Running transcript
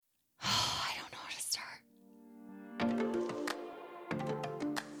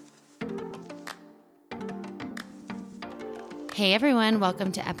Hey everyone,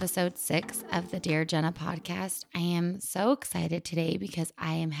 welcome to episode 6 of the Dear Jenna podcast. I am so excited today because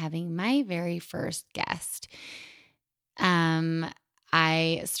I am having my very first guest.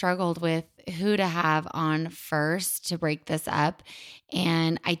 I struggled with who to have on first to break this up,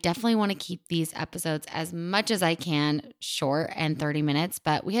 and I definitely want to keep these episodes as much as I can short and 30 minutes,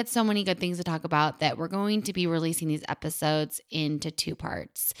 but we had so many good things to talk about that we're going to be releasing these episodes into 2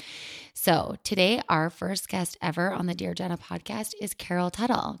 parts. So today, our first guest ever on the Dear Jenna podcast is Carol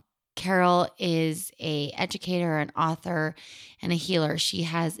Tuttle. Carol is an educator, an author, and a healer. She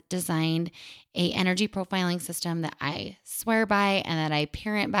has designed an energy profiling system that I swear by and that I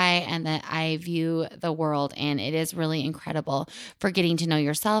parent by and that I view the world. And it is really incredible for getting to know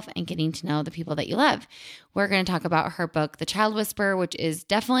yourself and getting to know the people that you love. We're going to talk about her book, The Child Whisperer, which is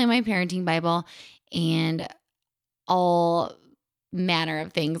definitely my parenting Bible, and all manner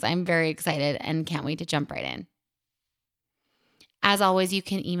of things. I'm very excited and can't wait to jump right in. As always, you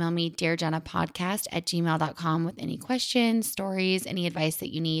can email me, dearjennapodcast@gmail.com with any questions, stories, any advice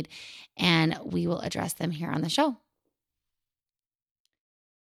that you need, and we will address them here on the show.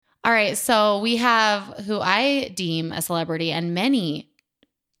 All right, so we have who I deem a celebrity, and many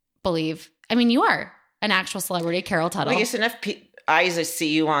believe, you are an actual celebrity, Carol Tuttle. Well, I guess enough eyes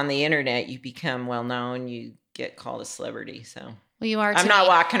see you on the internet, you become well-known, you get called a celebrity, so... Well, you are. I'm not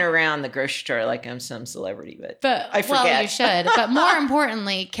walking around the grocery store like I'm some celebrity, but I forget. Well, you should. But more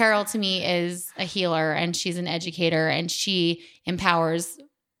importantly, Carol to me is a healer, and she's an educator, and she empowers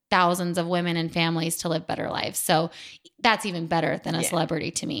thousands of women and families to live better lives. So that's even better than a celebrity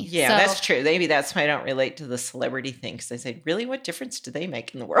to me. Yeah, so, that's true. Maybe that's why I don't relate to the celebrity thing, because I say, really, what difference do they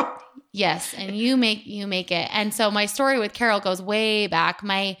make in the world? Yes, and you make it. And so my story with Carol goes way back.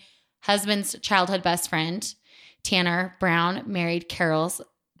 My husband's childhood best friend, Tanner Brown, married Carol's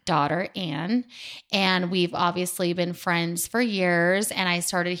daughter, Anne, and we've obviously been friends for years. And I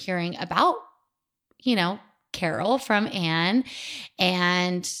started hearing about, Carol from Anne,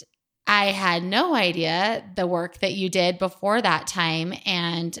 and I had no idea the work that you did before that time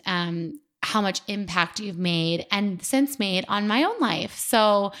and how much impact you've made and since made on my own life.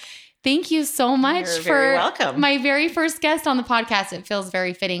 So thank you so much for my very first guest on the podcast. It feels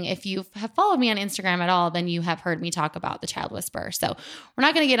very fitting. If you have followed me on Instagram at all, then you have heard me talk about The Child Whisperer. So we're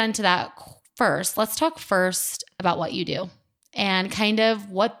not going to get into that first. Let's talk first about what you do and kind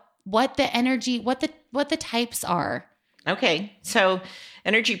of what the energy, what the types are. Okay. So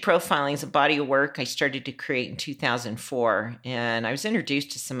energy profiling is a body of work I started to create in 2004. And I was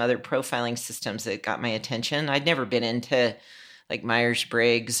introduced to some other profiling systems that got my attention. I'd never been into like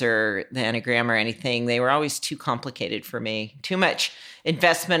Myers-Briggs or the Enneagram or anything. They were always too complicated for me, too much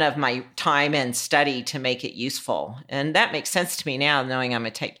investment of my time and study to make it useful. And that makes sense to me now, knowing I'm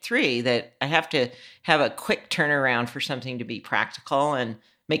a type 3, that I have to have a quick turnaround for something to be practical and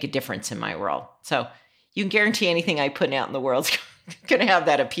make a difference in my world. So you can guarantee anything I put out in the world's going to have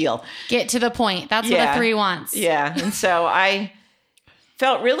that appeal. Get to the point. That's what a 3 wants. Yeah. And so I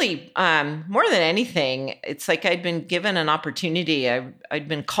felt really, more than anything, it's like I'd been given an opportunity. I'd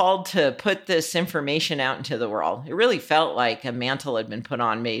been called to put this information out into the world. It really felt like a mantle had been put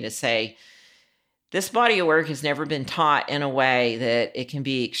on me to say, this body of work has never been taught in a way that it can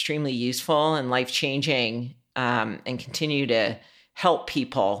be extremely useful and life-changing and continue to help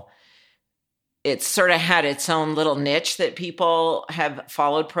people. It's sort of had its own little niche that people have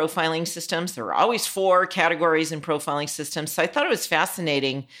followed profiling systems. There were always 4 categories in profiling systems. So I thought it was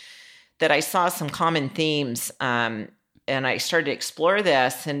fascinating that I saw some common themes and I started to explore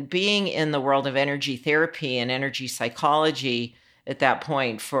this. And being in the world of energy therapy and energy psychology at that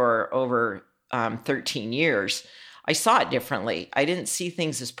point for over 13 years, I saw it differently. I didn't see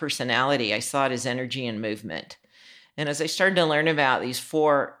things as personality. I saw it as energy and movement. And as I started to learn about these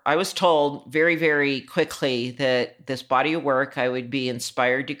 4, I was told very, very quickly that this body of work I would be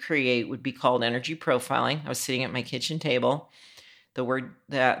inspired to create would be called energy profiling. I was sitting at my kitchen table. The word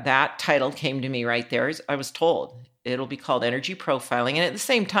that title came to me right there. I was told it'll be called energy profiling. And at the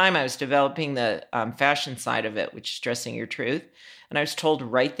same time, I was developing the fashion side of it, which is dressing your truth. And I was told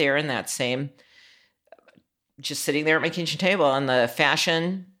right there in that same, just sitting there at my kitchen table, and the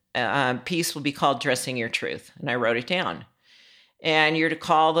fashion piece will be called Dressing Your Truth. And I wrote it down. And you're to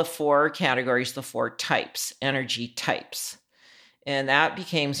call the 4 categories the 4 types, energy types. And that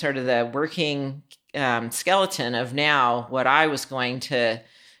became sort of the working skeleton of now what I was going to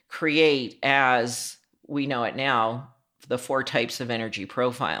create as we know it now, the 4 types of energy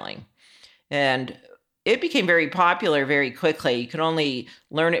profiling. And it became very popular very quickly. You could only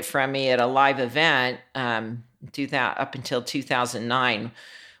learn it from me at a live event up until 2009,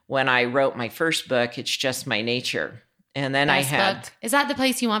 when I wrote my first book, It's Just My Nature. And then I Best had book. Is that the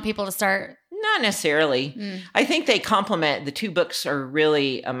place you want people to start? Not necessarily. I think they complement. The two books are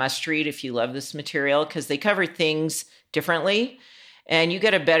really a must read if you love this material because they cover things differently and you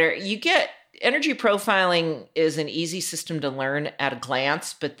get energy profiling is an easy system to learn at a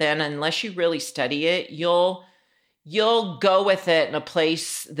glance, but then unless you really study it, you'll go with it in a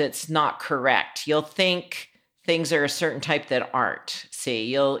place that's not correct. You'll think things are a certain type that aren't. See,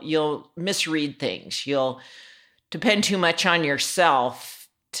 you'll misread things. You'll depend too much on yourself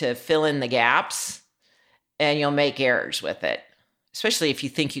to fill in the gaps, and you'll make errors with it, especially if you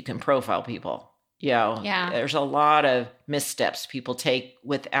think you can profile people. There's a lot of missteps people take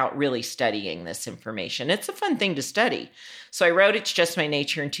without really studying this information. It's a fun thing to study. So I wrote It's Just My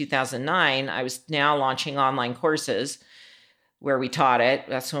Nature in 2009. I was now launching online courses where we taught it.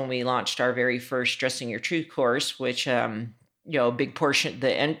 That's when we launched our very first Dressing Your Truth course, which, a big portion,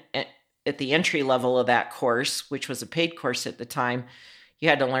 at the entry level of that course, which was a paid course at the time, you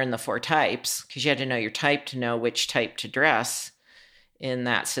had to learn the 4 types because you had to know your type to know which type to dress in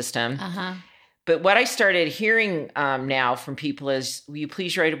that system. Uh-huh. But what I started hearing now from people is, will you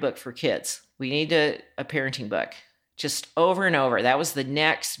please write a book for kids? We need a parenting book. Just over and over. That was the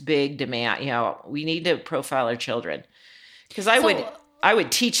next big demand. We need to profile our children. Because I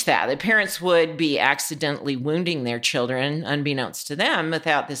would teach that. The parents would be accidentally wounding their children, unbeknownst to them,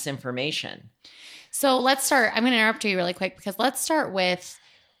 without this information. So let's start. I'm going to interrupt you really quick because let's start with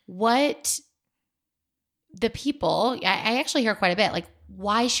what the people, I actually hear quite a bit, like,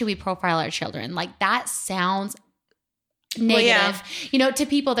 why should we profile our children? Like, that sounds negative. To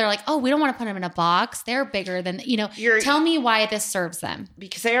people, they're like, oh, we don't want to put them in a box. They're bigger than, tell me why this serves them.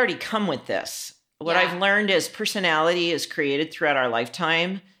 Because they already come with this. What I've learned is personality is created throughout our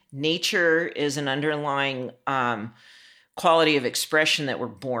lifetime. Nature is an underlying quality of expression that we're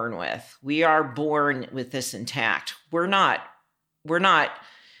born with. We are born with this intact. We're not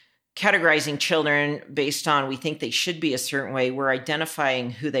categorizing children based on we think they should be a certain way. We're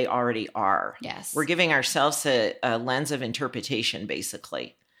identifying who they already are. Yes. We're giving ourselves a lens of interpretation,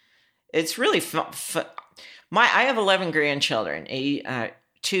 basically. It's really I have 11 grandchildren,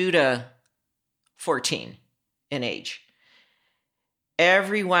 2 to 14 in age.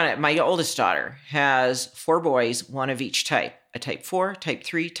 My oldest daughter has 4 boys, 1 of each type, a type 4, type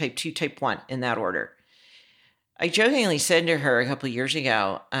 3, type 2, type 1, in that order. I jokingly said to her a couple of years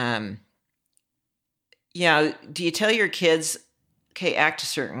ago, do you tell your kids, okay, act a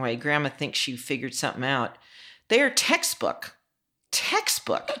certain way? Grandma thinks she figured something out. They are textbook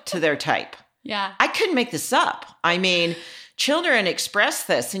to their type. Yeah. I couldn't make this up. I mean, children express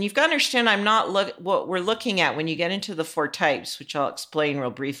this, and you've got to understand what we're looking at when you get into the 4 types, which I'll explain real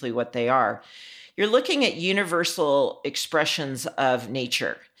briefly what they are. You're looking at universal expressions of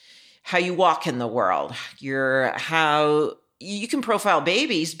nature, how you walk in the world, how you can profile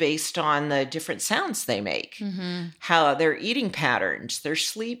babies based on the different sounds they make, how their eating patterns, their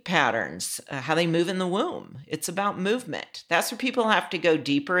sleep patterns, how they move in the womb. It's about movement. That's where people have to go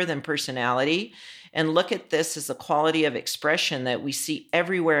deeper than personality and look at this as a quality of expression that we see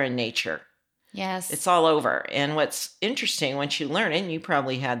everywhere in nature. Yes. It's all over. And what's interesting, once you learn it, and you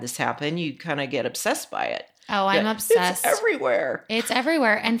probably had this happen, you kind of get obsessed by it. Oh, I'm obsessed. It's everywhere. It's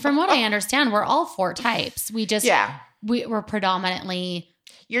everywhere. And from what I understand, we're all 4 types. We're predominantly.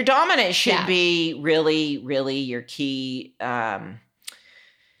 Your dominant should be really, really your key,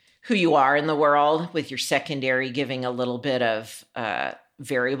 who you are in the world, with your secondary giving a little bit of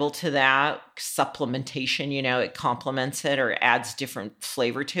variable to that, supplementation, it complements it or adds different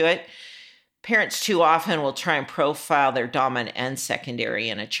flavor to it. Parents too often will try and profile their dominant and secondary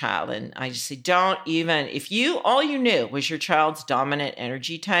in a child. And I just say, if all you knew was your child's dominant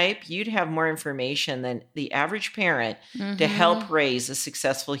energy type, you'd have more information than the average parent to help raise a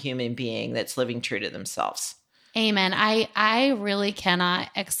successful human being that's living true to themselves. Amen. I really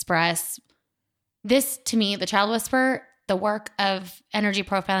cannot express this to me, the Child Whisperer, the work of energy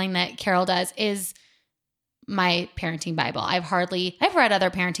profiling that Carol does is my parenting Bible. I've read other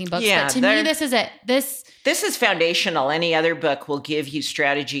parenting books, but to me, this is it. This is foundational. Any other book will give you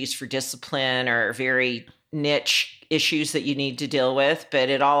strategies for discipline or very niche issues that you need to deal with. But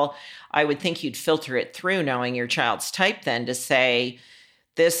I would think you'd filter it through knowing your child's type then to say,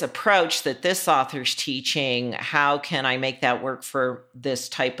 this approach that this author's teaching, how can I make that work for this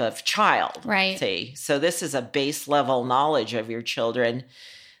type of child? Right. See? So this is a base level knowledge of your children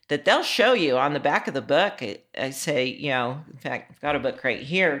that they'll show you on the back of the book. I say, in fact, I've got a book right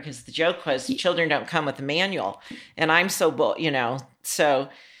here because the joke was children don't come with a manual. And I'm so type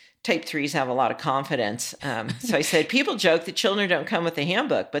 3s have a lot of confidence. So I said, people joke that children don't come with a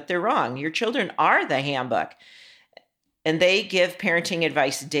handbook, but they're wrong. Your children are the handbook. and they give parenting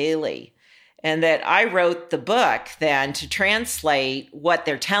advice daily. And that I wrote the book then to translate what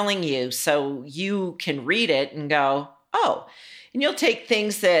they're telling you so you can read it and go, oh, and you'll take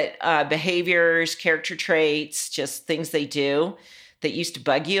things that behaviors, character traits, just things they do that used to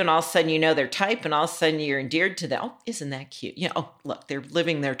bug you. And all of a sudden, you know their type, and all of a sudden you're endeared to them. Oh, isn't that cute? You know, oh, look, they're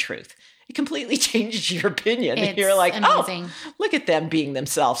living their truth. It completely changes your opinion. It's you're like, amazing. Oh, look at them being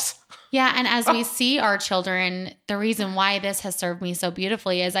themselves. Yeah. And as we see our children, the reason why this has served me so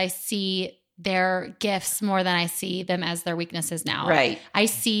beautifully is I see their gifts more than I see them as their weaknesses now. Right. I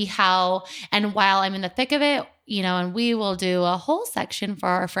see how, and while I'm in the thick of it, you know, and we will do a whole section for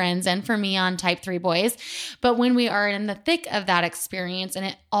our friends and for me on type 3 boys. But when we are in the thick of that experience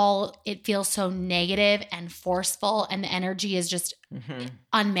and it feels so negative and forceful and the energy is just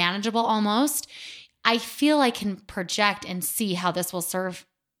unmanageable almost, I feel I can project and see how this will serve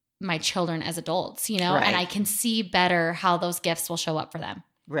my children as adults, you know, and I can see better how those gifts will show up for them.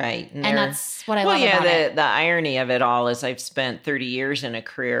 Right. And that's what I love about it. The irony of it all is I've spent 30 years in a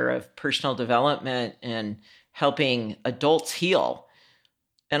career of personal development and helping adults heal.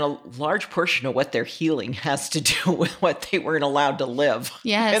 And a large portion of what they're healing has to do with what they weren't allowed to live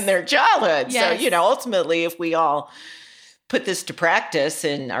in their childhood. Yes. So, you know, ultimately, if we all put this to practice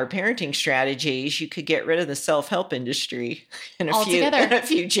in our parenting strategies, you could get rid of the self-help industry in a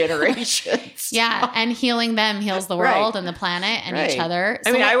few generations. Yeah, and healing them heals the world and the planet and each other.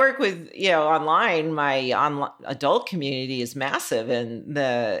 So I work with, you know, online. My online adult community is massive, and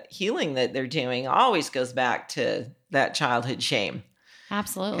the healing that they're doing always goes back to that childhood shame.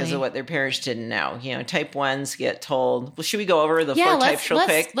 Absolutely. Because of what their parents didn't know. You know, type 1s get told, well, should we go over the 4 types real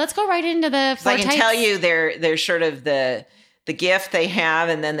quick? Let's go right into the 4 types. I can tell you they're sort of the gift they have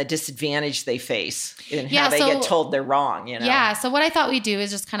and then the disadvantage they face and how they get told they're wrong, you know? Yeah. So what I thought we'd do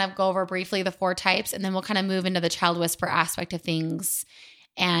is just kind of go over briefly the 4 types, and then we'll kind of move into the child whisper aspect of things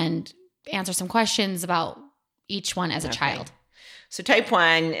and answer some questions about each one as a child. So type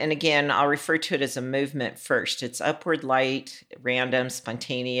 1, and again, I'll refer to it as a movement first. It's upward, light, random,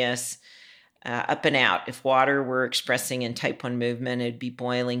 spontaneous, up and out. If water were expressing in type 1 movement, it'd be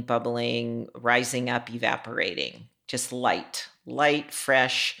boiling, bubbling, rising up, evaporating. Just light,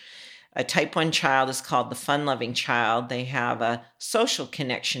 fresh. A type 1 child is called the fun-loving child. They have a social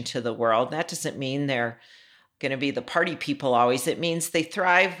connection to the world. That doesn't mean they're going to be the party people always. It means they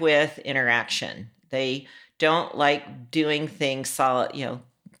thrive with interaction. They don't like doing things solid. You know,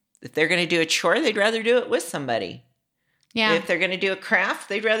 if they're going to do a chore, they'd rather do it with somebody. Yeah. If they're going to do a craft,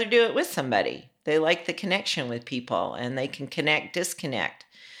 they'd rather do it with somebody. They like the connection with people, and they can connect, disconnect.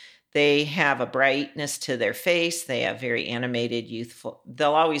 They have a brightness to their face. They have very animated, youthful.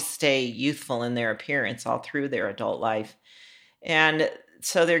 They'll always stay youthful in their appearance all through their adult life. And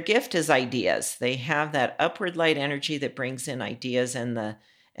so their gift is ideas. They have that upward light energy that brings in ideas and the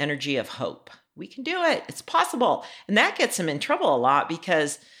energy of hope. We can do it. It's possible. And that gets them in trouble a lot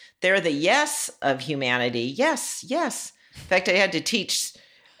because they're the yes of humanity. Yes, yes. In fact, I had to teach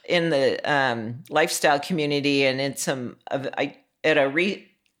in the lifestyle community and in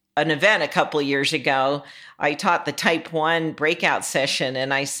an event a couple of years ago, I taught the type 1 breakout session,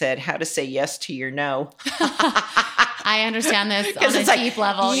 and I said how to say yes to your no. I understand this on a deep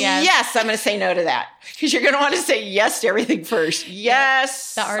level. Yes, I'm going to say no to that because you're going to want to say yes to everything first.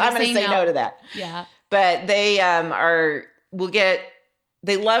 Yes, I'm going to say no to that. Yeah, but they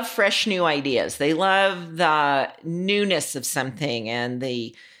they love fresh new ideas. They love the newness of something and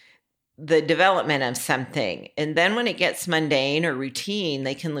the development of something. And then when it gets mundane or routine,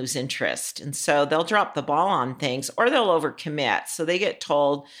 they can lose interest. And so they'll drop the ball on things or they'll overcommit. So they get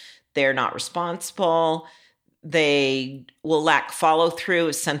told they're not responsible. They will lack follow through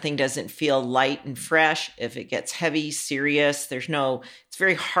if something doesn't feel light and fresh. If it gets heavy, serious, it's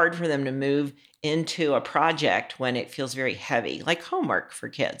very hard for them to move into a project when it feels very heavy, like homework for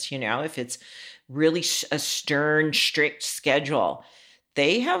kids. You know, if it's really a stern, strict schedule,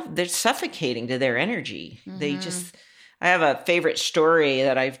 they're suffocating to their energy. Mm-hmm. I have a favorite story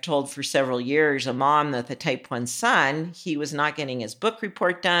that I've told for several years. A mom with a type 1 son, he was not getting his book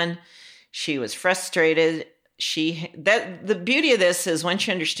report done. She was frustrated. The beauty of this is once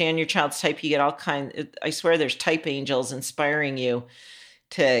you understand your child's type, you get all kinds. I swear there's type angels inspiring you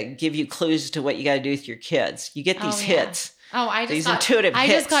to give you clues to what you got to do with your kids. You get these hits. Oh, I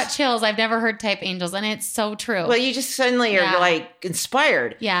just got chills. I've never heard type angels, and it's so true. Well, you just suddenly are like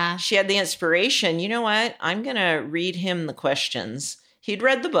inspired. Yeah. She had the inspiration. You know what? I'm going to read him the questions. He'd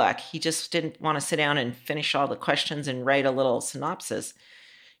read the book. He just didn't want to sit down and finish all the questions and write a little synopsis.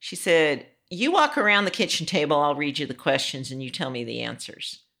 She said, you walk around the kitchen table, I'll read you the questions and you tell me the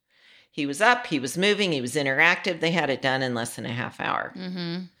answers. He was up, he was moving, he was interactive. They had it done in less than a half hour.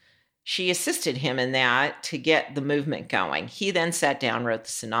 Mm-hmm. She assisted him in that to get the movement going. He then sat down, wrote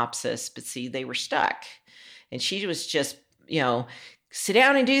the synopsis, but see, they were stuck. And she was just, sit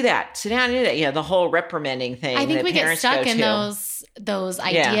down and do that. Sit down and do that. The whole reprimanding thing. I think that we get parents stuck go in to. those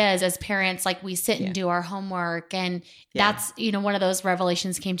ideas as parents. Like we sit and do our homework, and that's one of those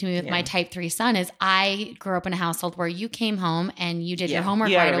revelations came to me with my type 3 son. Is I grew up in a household where you came home and you did your homework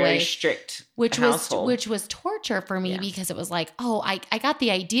you had right a away, very strict which household. was torture for me because it was like, oh, I got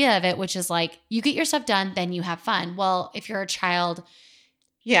the idea of it, which is like you get your stuff done, then you have fun. Well, if you're a child.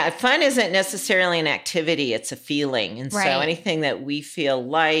 Yeah, fun isn't necessarily an activity, it's a feeling. And so anything that we feel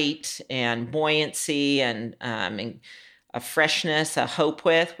light and buoyancy and a freshness, a hope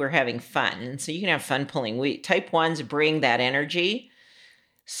with, we're having fun. And so you can have fun pulling weight. Type 1s bring that energy.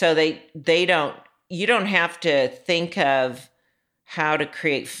 So you don't have to think of how to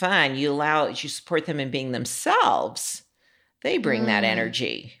create fun. You support them in being themselves. They bring that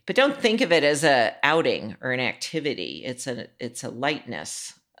energy, but don't think of it as a outing or an activity. It's a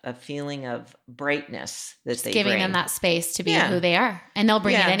lightness, a feeling of brightness that Just they giving bring. them that space to be who they are, and they'll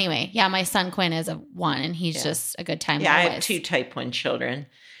bring it Yeah. anyway. Yeah, my son Quinn is a 1, and he's just a good time. Yeah, always. I have 2 type 1 children.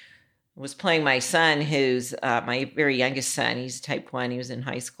 I was playing my son, who's my very youngest son. He's type 1. He was in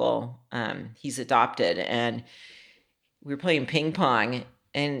high school. He's adopted, and we were playing ping pong,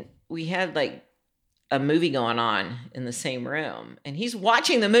 and we had like a movie going on in the same room, and he's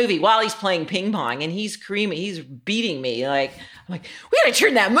watching the movie while he's playing ping pong, and he's screaming, he's beating me. I'm like, we gotta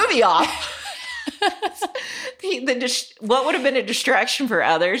turn that movie off. What would have been a distraction for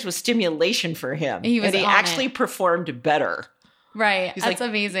others was stimulation for him. He was and he actually performed better. Right. He's That's like,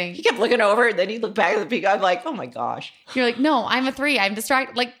 amazing. He kept looking over, and then he'd look back at the ping. I'm like, oh my gosh. You're like, no, I'm a 3. I'm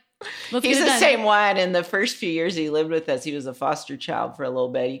distracted. Like, let's He's get it the done. same one. In the first few years he lived with us, he was a foster child for a little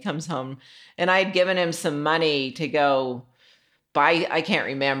bit. He comes home, and I had given him some money to go buy. I can't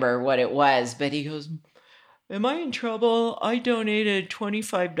remember what it was, but he goes, am I in trouble? I donated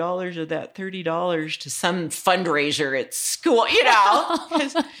 $25 of that $30 to some fundraiser at school,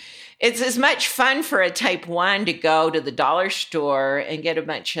 'cause it's as much fun for a type 1 to go to the dollar store and get a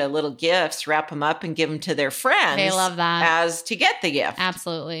bunch of little gifts, wrap them up, and give them to their friends. They love that. As to get the gift.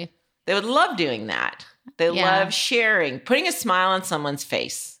 Absolutely. They would love doing that. They love sharing. Putting a smile on someone's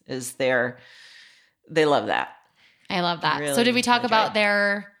face they love that. I love that. Really so did we talk enjoy about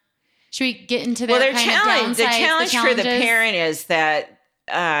should we get into Well, their their kind challenge, of the downsides, challenge for the challenges? parent is that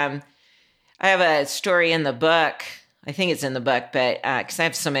I have a story in the book. I think it's in the book, but because I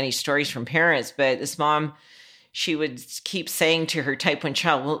have so many stories from parents, but this mom, she would keep saying to her type 1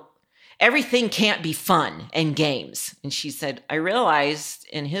 child, well, everything can't be fun and games. And she said, I realized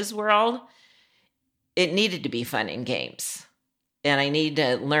in his world, it needed to be fun and games. And I need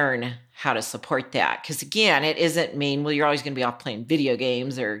to learn how to support that. Because again, it isn't mean, well, you're always going to be off playing video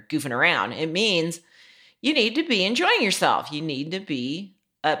games or goofing around. It means you need to be enjoying yourself. You need to be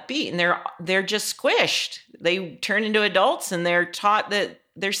upbeat. And they're just squished. They turn into adults, and they're taught that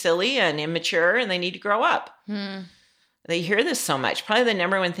they're silly and immature and they need to grow up. They hear this so much. Probably the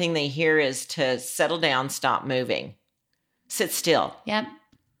number one thing they hear is to settle down, stop moving, sit still. Yep.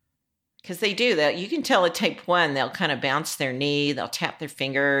 Because they do that. You can tell a type 1, they'll kind of bounce their knee, they'll tap their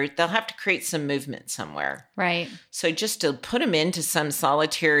finger, they'll have to create some movement somewhere. Right. So just to put them into some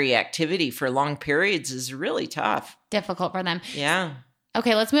solitary activity for long periods is really tough. Difficult for them. Yeah.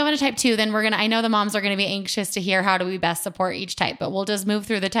 Okay, let's move on to type 2. Then I know the moms are going to be anxious to hear how do we best support each type, but we'll just move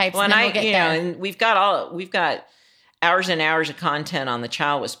through the types and then we'll get there. And we've got hours and hours of content on the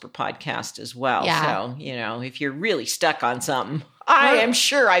Child Whisper podcast as well. Yeah. So, if you're really stuck on something, I am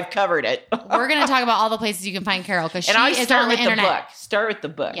sure I've covered it. We're going to talk about all the places you can find Carol because she And I is start on the with internet. the book. Start with the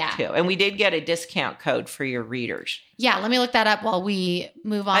book too. And we did get a discount code for your readers. Yeah, let me look that up while we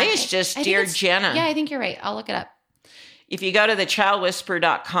move on. I think it's just Dear Jenna. Yeah, I think you're right. I'll look it up. If you go to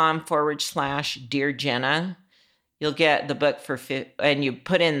thechildwhisper.com/Dear Jenna, you'll get the book and you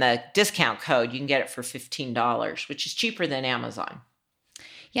put in the discount code, you can get it for $15, which is cheaper than Amazon.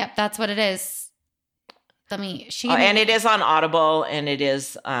 Yep, that's what it is. And it is on Audible, and it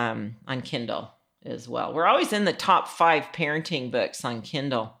is on Kindle as well. We're always in the top 5 parenting books on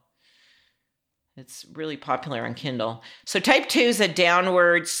Kindle. It's really popular on Kindle. So type 2 is a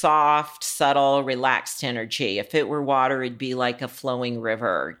downward, soft, subtle, relaxed energy. If it were water, it'd be like a flowing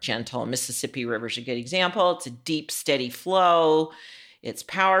river, gentle. Mississippi River is a good example. It's a deep, steady flow. It's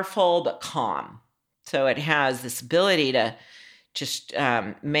powerful, but calm. So it has this ability to just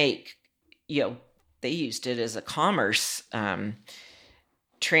make, they used it as a commerce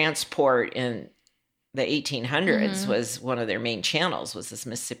transport, and the 1800s was one of their main channels, was this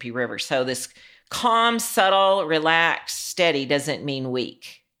Mississippi River. So this calm, subtle, relaxed, steady doesn't mean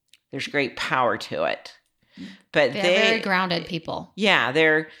weak. There's great power to it. But They're very grounded people. Yeah,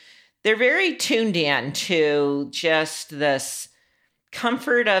 they're very tuned in to just this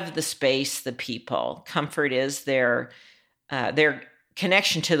comfort of the space, the people. Comfort is their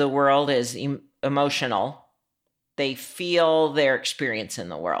connection to the world is emotional. They feel their experience in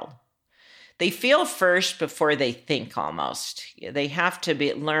the world. They feel first before they think almost. They have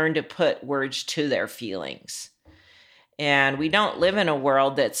to learn to put words to their feelings. And we don't live in a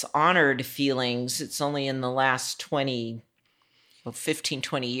world that's honored feelings. It's only in the last 15,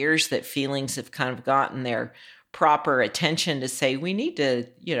 20 years that feelings have kind of gotten their proper attention to say, we need to,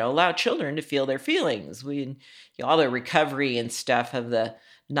 allow children to feel their feelings. All the recovery and stuff of the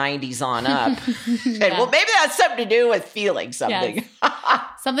 90s on up. And well, maybe that's something to do with feeling something.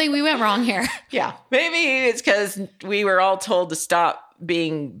 Yes. Something we went wrong here. Yeah. Maybe it's because we were all told to stop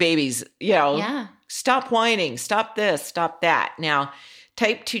being babies, Yeah. Stop whining, stop this, stop that. Now,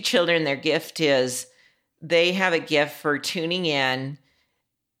 type 2 children, their gift is they have a gift for tuning in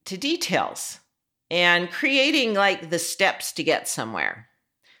to details and creating like the steps to get somewhere.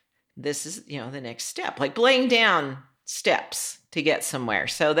 This is, the next step, like laying down steps to get somewhere.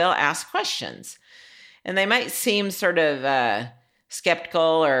 So they'll ask questions and they might seem sort of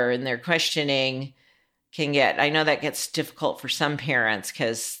skeptical, or in their questioning I know that gets difficult for some parents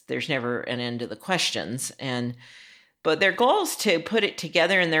because there's never an end to the questions. But their goal is to put it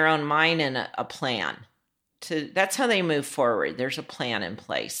together in their own mind and a plan. That's how they move forward. There's a plan in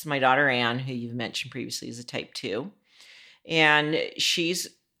place. My daughter Anne, who you've mentioned previously, is a type 2. And she's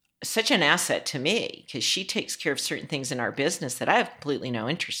such an asset to me because she takes care of certain things in our business that I have completely no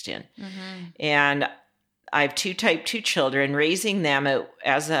interest in. Mm-hmm. And I have 2 type 2 children. Raising them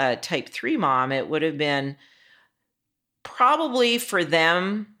as a type 3 mom, it would have been probably for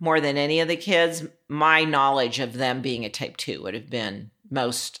them more than any of the kids, my knowledge of them being a type 2 would have been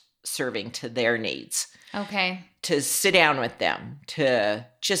most serving to their needs. Okay. To sit down with them, to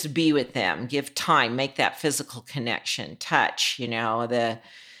just be with them, give time, make that physical connection, touch, the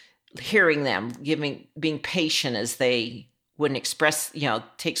hearing them, being patient as they wouldn't express,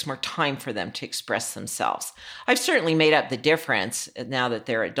 takes more time for them to express themselves. I've certainly made up the difference now that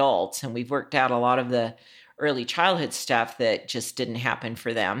they're adults, and we've worked out a lot of the early childhood stuff that just didn't happen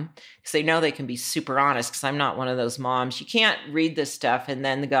for them because they know they can be super honest, because I'm not one of those moms. You can't read this stuff and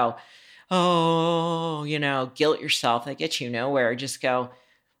then go, oh, guilt yourself. That gets you nowhere. Just go,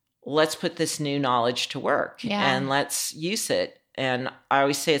 let's put this new knowledge to work and let's use it. And I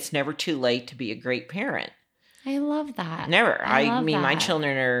always say it's never too late to be a great parent. I love that. Never. I mean, my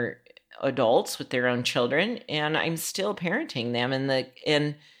children are adults with their own children, and I'm still parenting them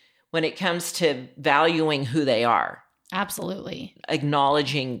in when it comes to valuing who they are. Absolutely.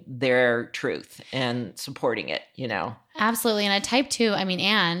 Acknowledging their truth and supporting it, Absolutely. And a type 2, I mean,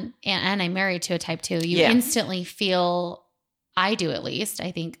 Anne, I'm married to a type 2. You instantly feel, I do at least,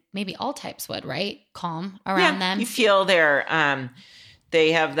 I think maybe all types would, right? Calm around them. You feel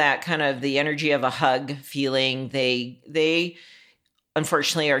they have that kind of the energy of a hug feeling. They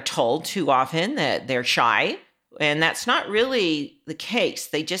unfortunately are told too often that they're shy, and that's not really the case.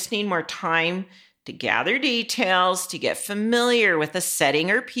 They just need more time to gather details, to get familiar with a setting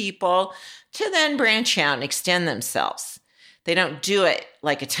or people, to then branch out and extend themselves. They don't do it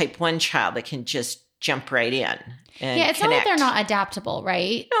like a type 1 child that can just jump right in. It's not like they're not adaptable,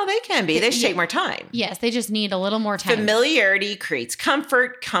 right? No, they can be. They just take more time. Yes, they just need a little more time. Familiarity creates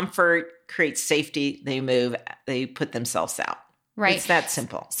comfort. Comfort creates safety. They move. They put themselves out. Right. It's that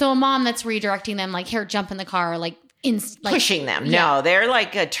simple. So a mom that's redirecting them, like, here, jump in the car, pushing them. Yeah. No, they're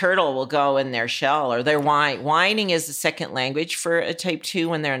like a turtle will go in their shell, or they're whining is the second language for a type 2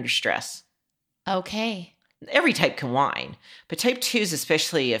 when they're under stress. Okay. Every type can whine, but type 2s,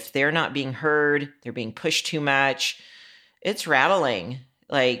 especially if they're not being heard, they're being pushed too much, it's rattling.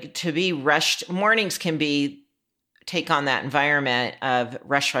 Like, to be rushed, mornings can take on that environment of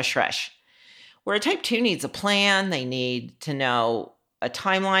rush, rush, rush. Where a type 2 needs a plan, they need to know a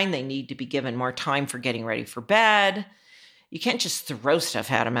timeline, they need to be given more time for getting ready for bed. You can't just throw stuff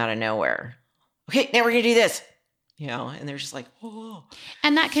at them out of nowhere. Okay, now we're going to do this. And they're just like, oh.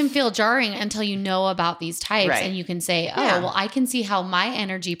 And that can feel jarring until you know about these types, right. And you can say, well, I can see how my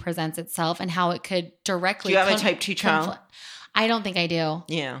energy presents itself and how it could directly. Do you have a type 2 child? I don't think I do.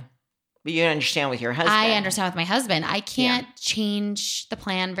 Yeah. But you understand with your husband. I understand with my husband. I can't change the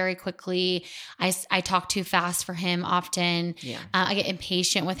plan very quickly. I talk too fast for him often. Yeah. I get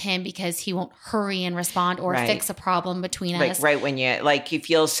impatient with him because he won't hurry and respond or Right. fix a problem between Like us. right when you, like if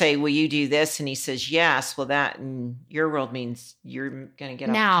you'll say, will you do this? And he says, yes. Well, that in your world means you're going to get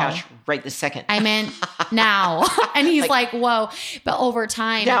off Now. the couch right this second. I meant now. And he's like, whoa. But over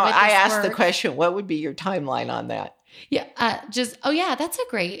time. Now, with I this asked the work- question, what would be your timeline on that? Yeah. That's a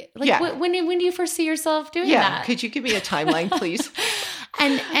great. Like, Yeah. when do you foresee yourself doing Yeah. that? Could you give me a timeline, please?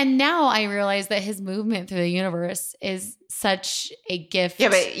 And now I realize that his movement through the universe is such a gift Yeah,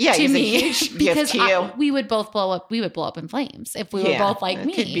 but yeah, to he's a me huge gift because to you. we would both blow up. We would blow up in flames if we were both like it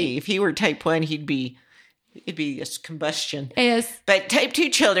me. Could be. If he were type 1, it'd be a combustion. Yes. But type 2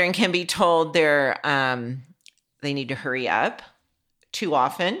 children can be told they need to hurry up too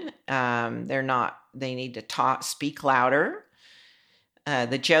often. They need to speak louder.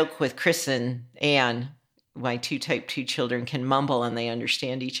 The joke with Chris and Anne, my 2 type 2 children can mumble and they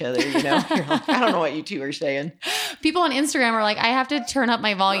understand each other, you know? You're like, I don't know what you two are saying. People on Instagram are like, I have to turn up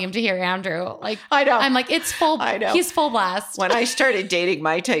my volume to hear Andrew. Like, I know. I'm like, it's full. I know. He's full blast. When I started dating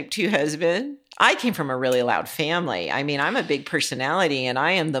my type 2 husband, I came from a really loud family. I mean, I'm a big personality and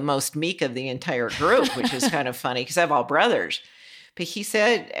I am the most meek of the entire group, which is kind of funny because I have all brothers. But he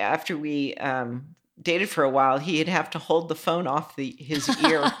said after we dated for a while, he'd have to hold the phone off his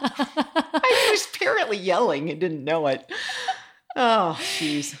ear. I was apparently yelling and didn't know it. Oh,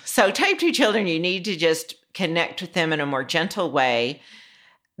 jeez. So type 2 children, you need to just connect with them in a more gentle way.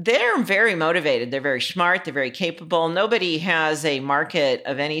 They're very motivated. They're very smart. They're very capable. Nobody has a market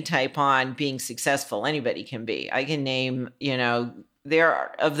of any type on being successful. Anybody can be. I can name, there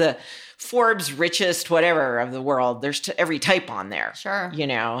are of the Forbes richest whatever of the world. There's every type on there. Sure.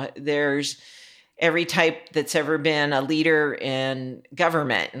 There's every type that's ever been a leader in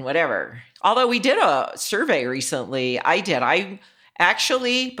government and whatever. Although we did a survey recently. I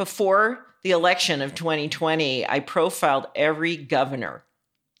actually, before the election of 2020, I profiled every governor.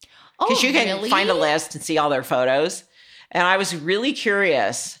 Because you can find a list and see all their photos. And I was really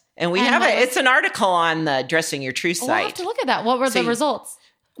curious. And it's an article on the Dressing Your Truth site. We'll have to look at that. What were the results?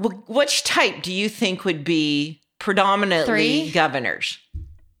 Which type do you think would be predominantly 3? governors?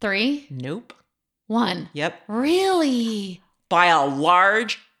 3? Nope. 1. Yep. Really? By a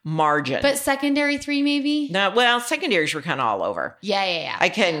large margin. But secondary 3 maybe? No, well, secondaries were kind of all over. Yeah. I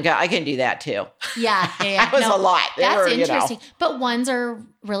can do that too. Yeah. That was a lot. That's interesting. But ones are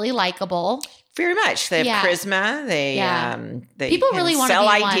really likable. Very much. They have charisma. They people can really want to sell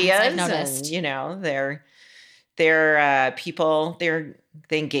be ideas. Ones, I've noticed. And, they're people.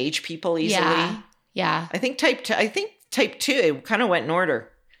 They engage people easily. Yeah. I think type 2. It kind of went in order.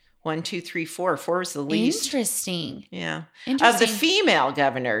 1, 2, 3, 4. 4 was the least. Interesting. Yeah. Interesting. Of the female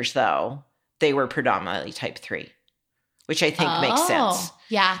governors, though, they were predominantly type 3, which I think makes sense.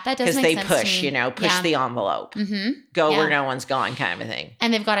 Yeah, that does make sense. Because they push, push the envelope. Mm-hmm. Go where no one's gone kind of a thing.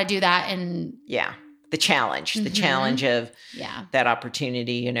 And they've got to do that. And the challenge of that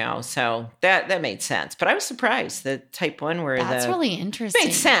opportunity, So that made sense. But I was surprised that type 1 were that's really interesting.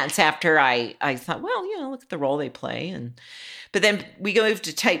 Made sense after I thought, well, look at the role they play. But then we moved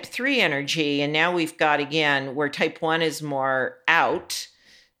to type 3 energy, and now we've got, again, where type 1 is more out,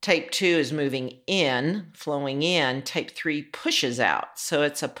 type 2 is moving in, flowing in, type 3 pushes out. So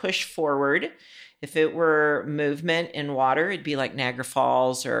it's a push forward. If it were movement in water, it'd be like Niagara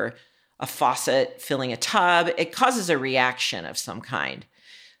Falls or a faucet filling a tub. It causes a reaction of some kind.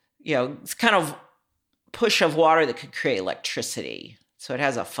 It's kind of push of water that could create electricity. So it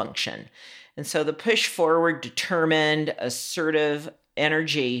has a function. And so the push forward, determined, assertive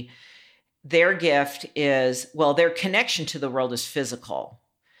energy, their gift is, their connection to the world is physical.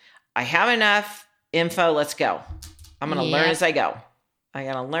 I have enough info. Let's go. I'm going to learn as I go. I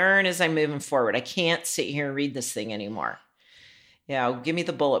got to learn as I'm moving forward. I can't sit here and read this thing anymore. Give me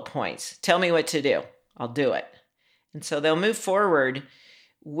the bullet points. Tell me what to do. I'll do it. And so they'll move forward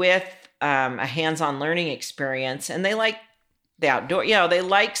with a hands-on learning experience. And they like the outdoor, they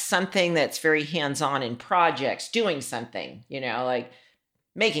like something that's very hands-on in projects, doing something, like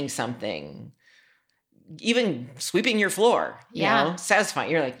making something, even sweeping your floor, satisfying.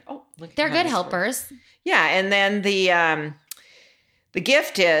 You're like, oh, look. They're good helpers. Yeah. And then the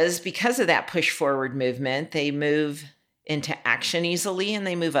gift is, because of that push forward movement, they move into action easily and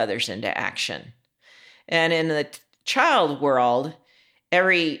they move others into action. And in the child world,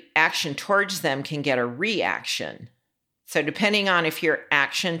 every action towards them can get a reaction. So depending on if your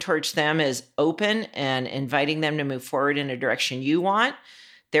action towards them is open and inviting them to move forward in a direction you want,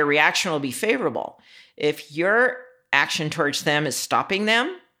 their reaction will be favorable. If your action towards them is stopping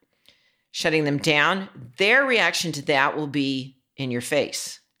them, shutting them down, their reaction to that will be in your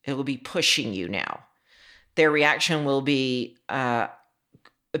face. It will be pushing you now. Their reaction will be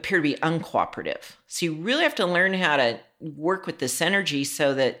appear to be uncooperative. So you really have to learn how to work with this energy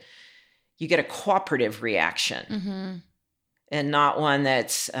so that you get a cooperative reaction and not one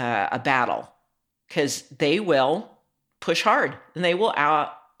that's a battle, because they will push hard and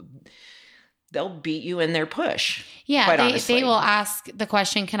they'll beat you in their push. Yeah, they will ask the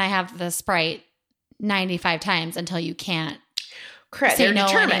question, can I have the Sprite 95 times until you can't Correct. say They're no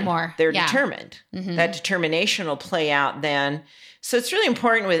determined. anymore. They're determined. That determination will play out then. So it's really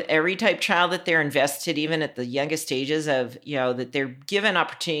important with every type child that they're invested, even at the youngest stages of, that they're given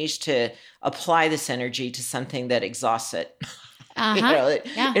opportunities to apply this energy to something that exhausts it. That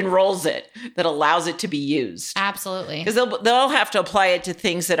enrolls it, that allows it to be used. Absolutely. Because they'll have to apply it to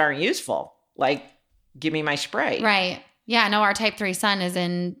things that aren't useful, like give me my spray. Right. Yeah, no, our type 3 son is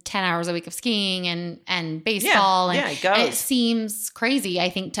in 10 hours a week of skiing and baseball. And it seems crazy, I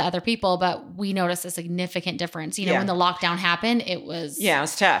think, to other people, but we noticed a significant difference. When the lockdown happened, it was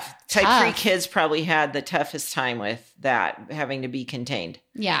tough. Type 3 kids probably had the toughest time with that, having to be contained.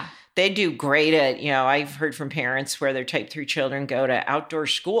 Yeah. They do great at, I've heard from parents where their type 3 children go to outdoor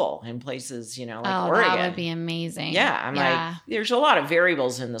school in places, like Oregon. That would be amazing. Yeah. I'm like, there's a lot of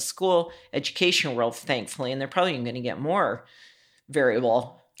variables in the school education world, thankfully, and they're probably going to get more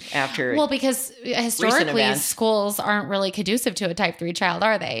variable after. Well, because historically schools aren't really conducive to a type 3 child,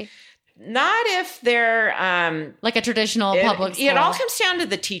 are they? Not if they're like a traditional public school. It all comes down to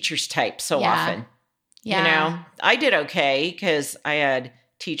the teacher's type so often. Yeah. I did okay because I had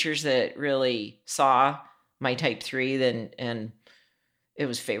teachers that really saw my type 3 then, and it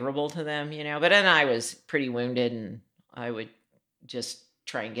was favorable to them, but then I was pretty wounded and I would just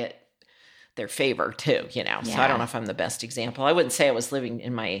try and get their favor too, so I don't know if I'm the best example. I wouldn't say I was living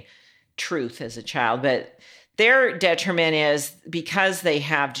in my truth as a child, but their detriment is because they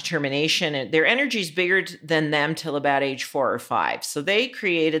have determination and their energy is bigger than them till about age 4 or 5. So they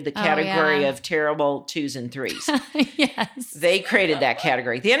created the category of terrible 2s and 3s. Yes. They created that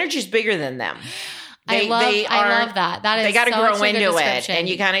category. The energy is bigger than them. I love that. That is they got to grow into it, and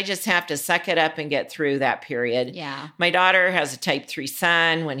you kind of just have to suck it up and get through that period. Yeah. My daughter has a type 3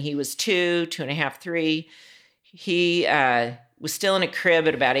 son. When he was 2.5, 3, he was still in a crib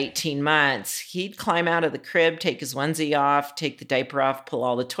at about 18 months. He'd climb out of the crib, take his onesie off, take the diaper off, pull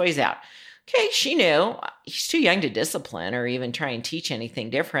all the toys out. Okay, she knew he's too young to discipline or even try and teach anything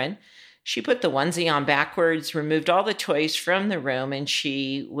different. She put the onesie on backwards, removed all the toys from the room, and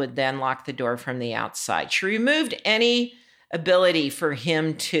she would then lock the door from the outside. She removed any ability for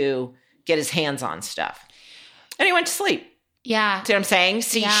him to get his hands on stuff. And he went to sleep. Yeah. See what I'm saying?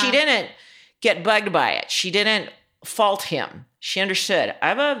 See, she didn't get bugged by it. She didn't fault him. She understood. I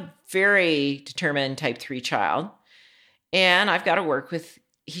have a very determined type 3 child, and I've got to work with,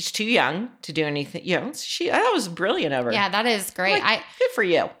 he's too young to do anything. That was brilliant of her. Yeah, that is great. Good for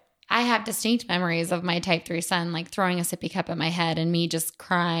you. I have distinct memories of my type 3 son, like throwing a sippy cup at my head and me just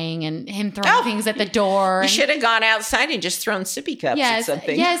crying and him throwing things at the door. You should have gone outside and just thrown sippy cups at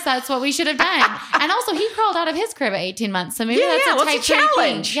something. Yes, that's what we should have done. And also, he crawled out of his crib at 18 months. So maybe that's a type 3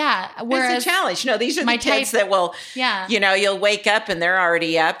 challenge. Yeah. Whereas it's a challenge. No, these are the kids that will, you'll wake up and they're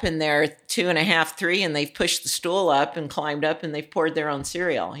already up and they're 2.5, 3, and they've pushed the stool up and climbed up and they've poured their own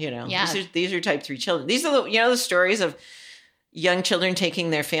cereal. These are type 3 children. These are the stories of young children taking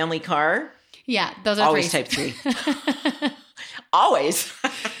their family car. Yeah, those are always type 3. Always.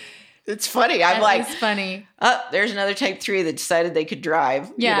 It's funny. I'm like, it's funny. Oh, there's another type 3 that decided they could drive.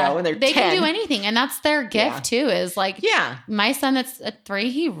 Yeah, when they're they 10. can do anything, and that's their gift too. Is like, my son that's at 3,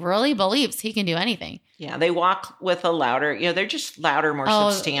 he really believes he can do anything. Yeah, they walk with a louder. They're just louder, more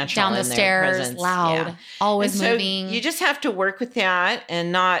substantial down the in stairs, their presence. loud, always moving. So you just have to work with that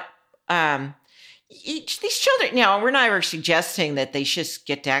and not. These children, we're not ever suggesting that they just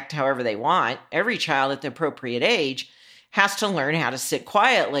get to act however they want. Every child at the appropriate age has to learn how to sit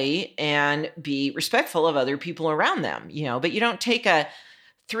quietly and be respectful of other people around them, but you don't take a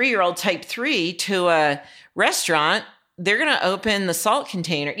 3-year-old type 3 to a restaurant. They're going to open the salt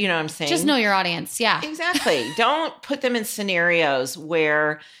container. You know what I'm saying? Just know your audience. Yeah, exactly. Don't put them in scenarios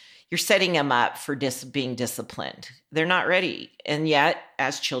where you're setting them up for being disciplined. They're not ready. And yet,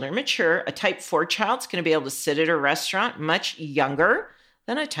 as children mature, a type 4 child's going to be able to sit at a restaurant much younger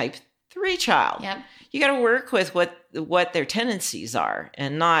than a type 3 child. Yep. You got to work with what their tendencies are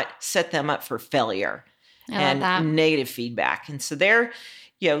and not set them up for failure and negative feedback. And so they're,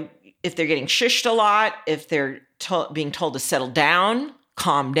 if they're getting shushed a lot, if they're being told to settle down,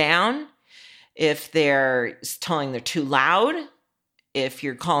 calm down, if they're telling they're too loud, if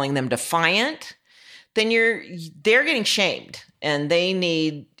you're calling them defiant, then they're getting shamed, and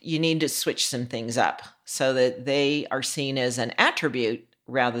you need to switch some things up so that they are seen as an attribute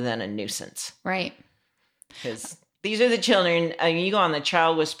rather than a nuisance. Right. Because these are the children. I mean, you go on the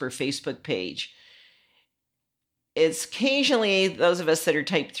Child Whisperer Facebook page. It's occasionally those of us that are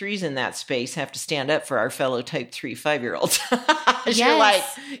type 3s in that space have to stand up for our fellow type 3 5-year-olds. Yes. You're like,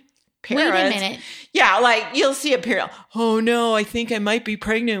 parents. Wait a minute. Yeah, like you'll see a parent, oh no, I think I might be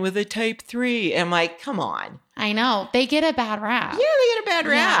pregnant with a type 3. And I'm like, come on. I know. They get a bad rap. Yeah, they get a bad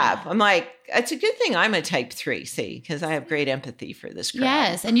rap. I'm like, it's a good thing I'm a type 3, see, because I have great empathy for this crowd.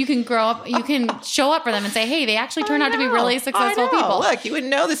 Yes. And you can grow up, you can show up for them and say, hey, they actually turned out to be really successful people. Look, you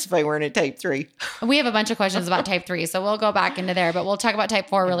wouldn't know this if I weren't a type 3. We have a bunch of questions about type 3, so we'll go back into there, but we'll talk about type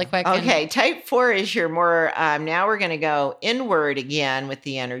 4 really quick. Okay. Type 4 is your more, now we're going to go inward again with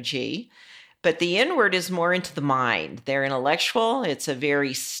the energy. But the inward is more into the mind. They're intellectual. It's a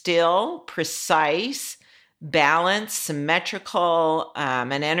very still, precise, balanced, symmetrical,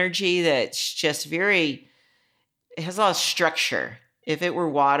 an energy that's just it has a lot of structure. If it were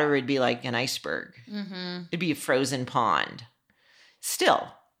water, it'd be like an iceberg. Mm-hmm. It'd be a frozen pond. Still,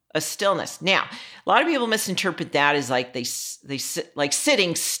 a stillness. Now, a lot of people misinterpret that as like they sit like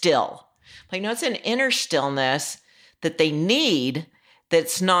sitting still. Like, no, it's an inner stillness that they need.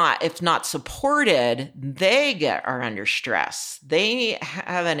 That's not, if not supported, are under stress. They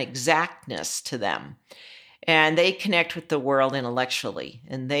have an exactness to them, and they connect with the world intellectually,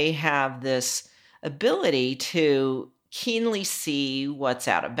 and they have this ability to keenly see what's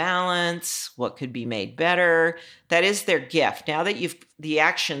out of balance, what could be made better. That is their gift. Now that the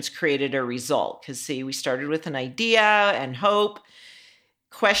actions created a result, because see, we started with an idea and hope.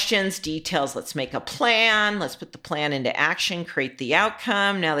 Questions, details, let's make a plan. Let's put the plan into action, create the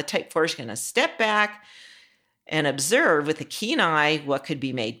outcome. Now the type 4 is going to step back and observe with a keen eye what could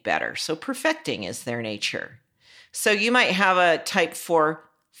be made better. So perfecting is their nature. So you might have a type 4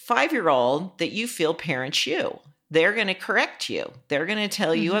 5-year-old that you feel parents you. They're going to correct you. They're going to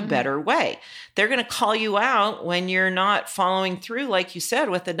tell you a better way. They're going to call you out when you're not following through, like you said,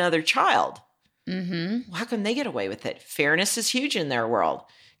 with another child. Mm-hmm. Well, how come they get away with it? Fairness is huge in their world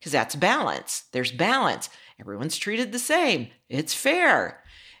because that's balance. There's balance. Everyone's treated the same. It's fair.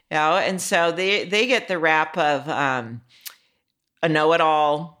 And so they get the rap of a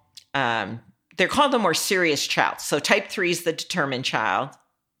know-it-all. They're called the more serious child. So type 3 is the determined child.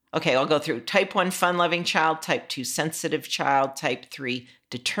 Okay, I'll go through. Type 1, fun-loving child. Type 2, sensitive child. Type 3,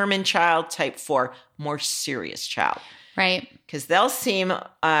 determined child. Type 4, more serious child. Right. Because they'll seem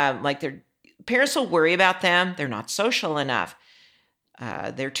like their parents will worry about them. They're not social enough.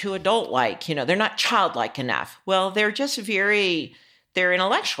 They're too adult-like. They're not childlike enough. Well, they're just they're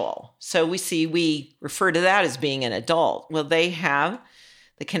intellectual. So we refer to that as being an adult. Well, they have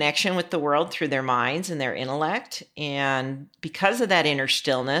the connection with the world through their minds and their intellect. And because of that inner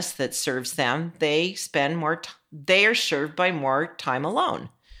stillness that serves them, they spend they are served by more time alone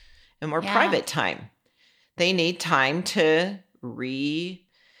and more private time. They need time to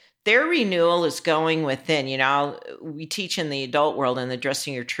their renewal is going within. We teach in the adult world in the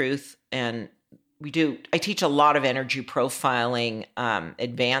Addressing Your Truth, and I teach a lot of energy profiling,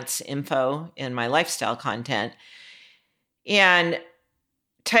 advanced info in my lifestyle content. And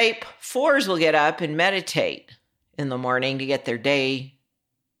type 4s will get up and meditate in the morning to get their day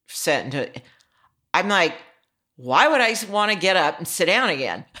set into. I'm like, why would I want to get up and sit down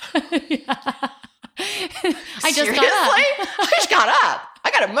again? I just got up. I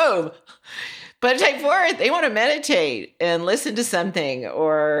got to move. But type 4, they want to meditate and listen to something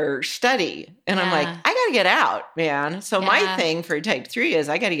or study. And I'm like, I got to get out, man. So my thing for type 3 is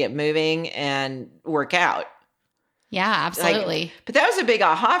I got to get moving and work out. Yeah, absolutely. But that was a big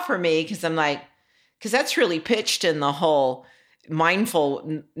aha for me because I'm like, because that's really pitched in the whole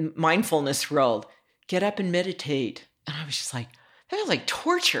mindfulness world. Get up and meditate. And I was just like, that was like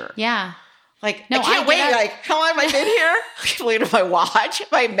torture. Yeah. Like, no, I can't wait. Like, how long have I been here? I can't wait if I watch. Have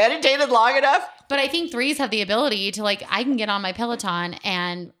I meditated long enough? But I think 3s have the ability to I can get on my Peloton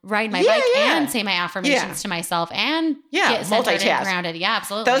and ride my bike and say my affirmations to myself and get centered and grounded. Yeah,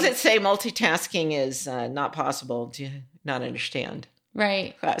 absolutely. Those that say multitasking is not possible do not understand.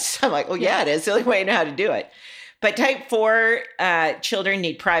 Right. So I'm like, well, yeah, it is. The only way I know how to do it. But type 4 children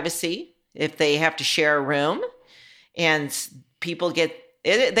need privacy if they have to share a room. And people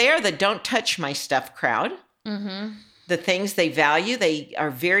they are the don't touch my stuff crowd. Mm-hmm. The things they value, they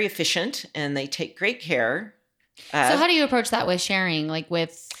are very efficient and they take great care. So how do you approach that with sharing?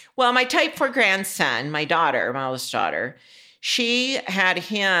 Well, my type 4 grandson, my oldest daughter, she had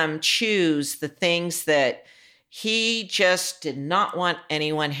him choose the things that he just did not want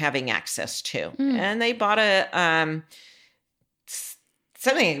anyone having access to. Mm. And they bought a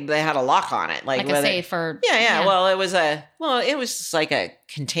something that had a lock on it, like a safe or yeah. Well, it was just like a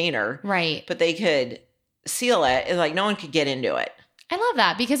container, right? But they could seal it, and like no one could get into it. I love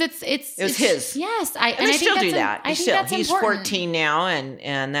that because it was his. Yes, and they still do that. I think that's he's important. 14 now,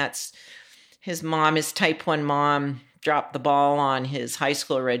 and that's his mom. His type 1 mom dropped the ball on his high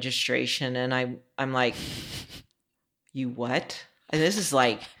school registration, and I'm like, you what? And this is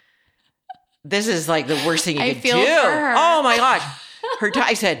like the worst thing you could do. Oh my gosh.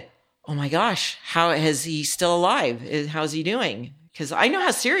 I said, oh my gosh, how is he still alive? How's he doing? Because I know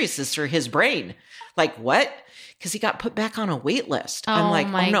how serious this is for his brain. Like, what? Because he got put back on a wait list. I'm like,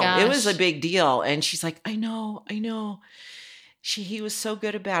 oh no, it was a big deal. And she's like, I know. He was so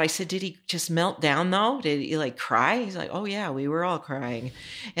good about it. I said, did he just melt down though? Did he like cry? He's like, oh yeah, we were all crying.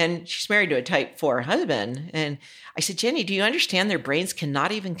 And she's married to a type 4 husband. And I said, Jenny, do you understand their brains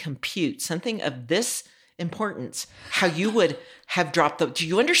cannot even compute something of this importance? How you would have dropped do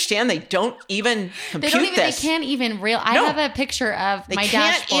you understand they don't even compute this? They can't even I have a picture of my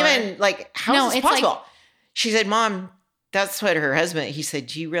dashboard. They can't even, like, how is this possible? Like, she said, Mom, that's what her husband, he said,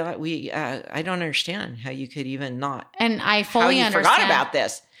 do you realize I don't understand how you could even not. And I fully understand. Forgot about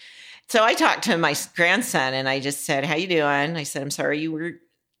this. So I talked to my grandson and I just said, how you doing? I said, I'm sorry you were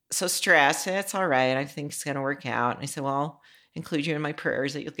so stressed. It's all right. I think it's going to work out. And I said, well, I'll include you in my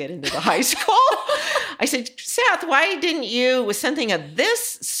prayers that you'll get into the high school. I said, Seth, why didn't you, with something of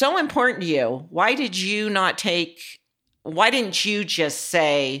this so important to you, why didn't you just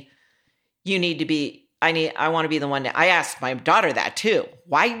say you need to be, I want to be the one I asked my daughter that too.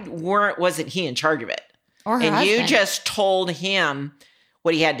 Why wasn't he in charge of it? Or her husband. You just told him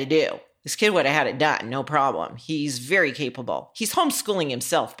what he had to do. This kid would have had it done, no problem. He's very capable. He's homeschooling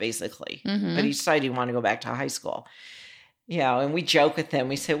himself, basically. Mm-hmm. But he decided he wanted to go back to high school. Yeah, and we joke with him.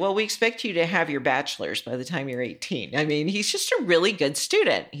 We say, well, we expect you to have your bachelor's by the time you're 18. I mean, he's just a really good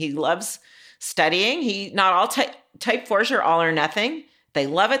student. He loves studying. Not all type 4s are all or nothing. They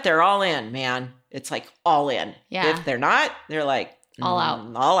love it. They're all in, man. It's like all in. Yeah. If they're not, they're like all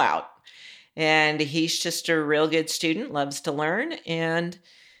out. All out. And he's just a real good student, loves to learn. And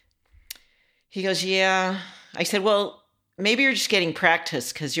he goes, yeah. I said, well, maybe you're just getting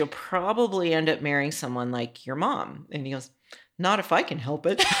practice because you'll probably end up marrying someone like your mom. And he goes, not if I can help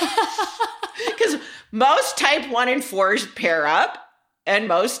it. Because most type 1 and 4s pair up and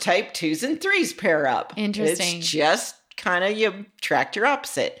most type 2s and 3s pair up. Interesting. It's just kind of you attract your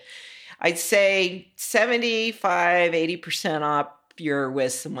opposite. I'd say 75, 80% up you're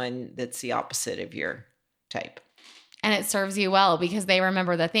with someone that's the opposite of your type. And it serves you well because they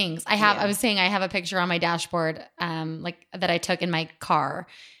remember the things. I was saying I have a picture on my dashboard like that I took in my car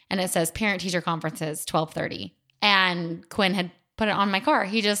and it says parent teacher conferences 12:30. And Quinn had put it on my car.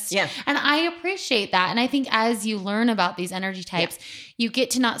 He just, and I appreciate that. And I think as you learn about these energy types, you get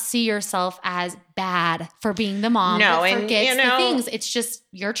to not see yourself as bad for being the mom that forgets the things. It's just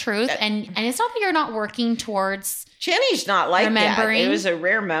your truth. And it's not that you're not working towards Jenny's not like remembering. That. It was a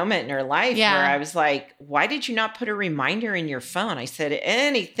rare moment in her life where I was like, why did you not put a reminder in your phone? I said,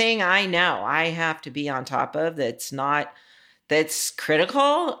 anything I know I have to be on top of that's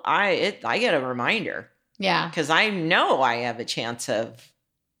critical, I get a reminder. Yeah. Because I know I have a chance of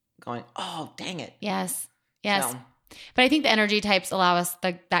going, oh, dang it. Yes. So. But I think the energy types allow us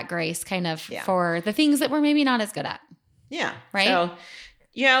that grace kind of for the things that we're maybe not as good at. Yeah. Right. So,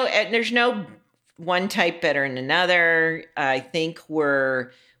 there's no one type better than another. I think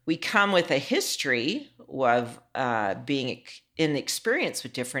we come with a history of being in experience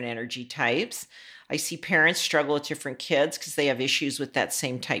with different energy types. I see parents struggle with different kids because they have issues with that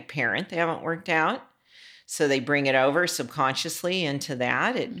same type parent. They haven't worked out. So they bring it over subconsciously into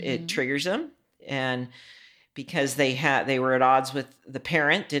that. It triggers them. And because they were at odds with the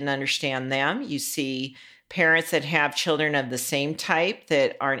parent, didn't understand them. You see parents that have children of the same type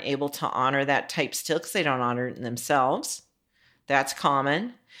that aren't able to honor that type still because they don't honor it in themselves. That's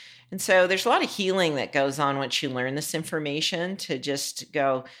common. And so there's a lot of healing that goes on once you learn this information to just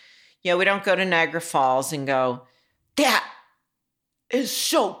go, we don't go to Niagara Falls and go, that is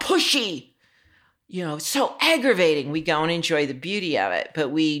so pushy. It's so aggravating. We go and enjoy the beauty of it, but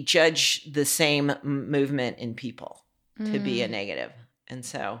we judge the same movement in people to be a negative. And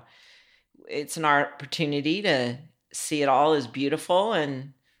so it's an opportunity to see it all as beautiful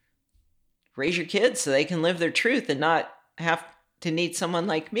and raise your kids so they can live their truth and not have to need someone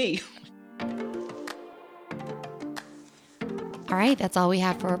like me. All right, that's all we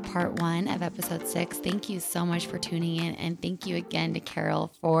have for part 1 of episode 6. Thank you so much for tuning in. And thank you again to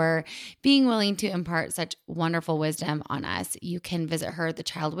Carol for being willing to impart such wonderful wisdom on us. You can visit her,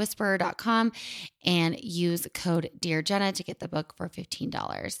 thechildwhisperer.com, and use code Dear Jenna to get the book for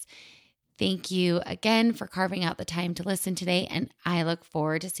 $15. Thank you again for carving out the time to listen today, and I look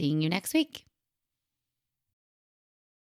forward to seeing you next week.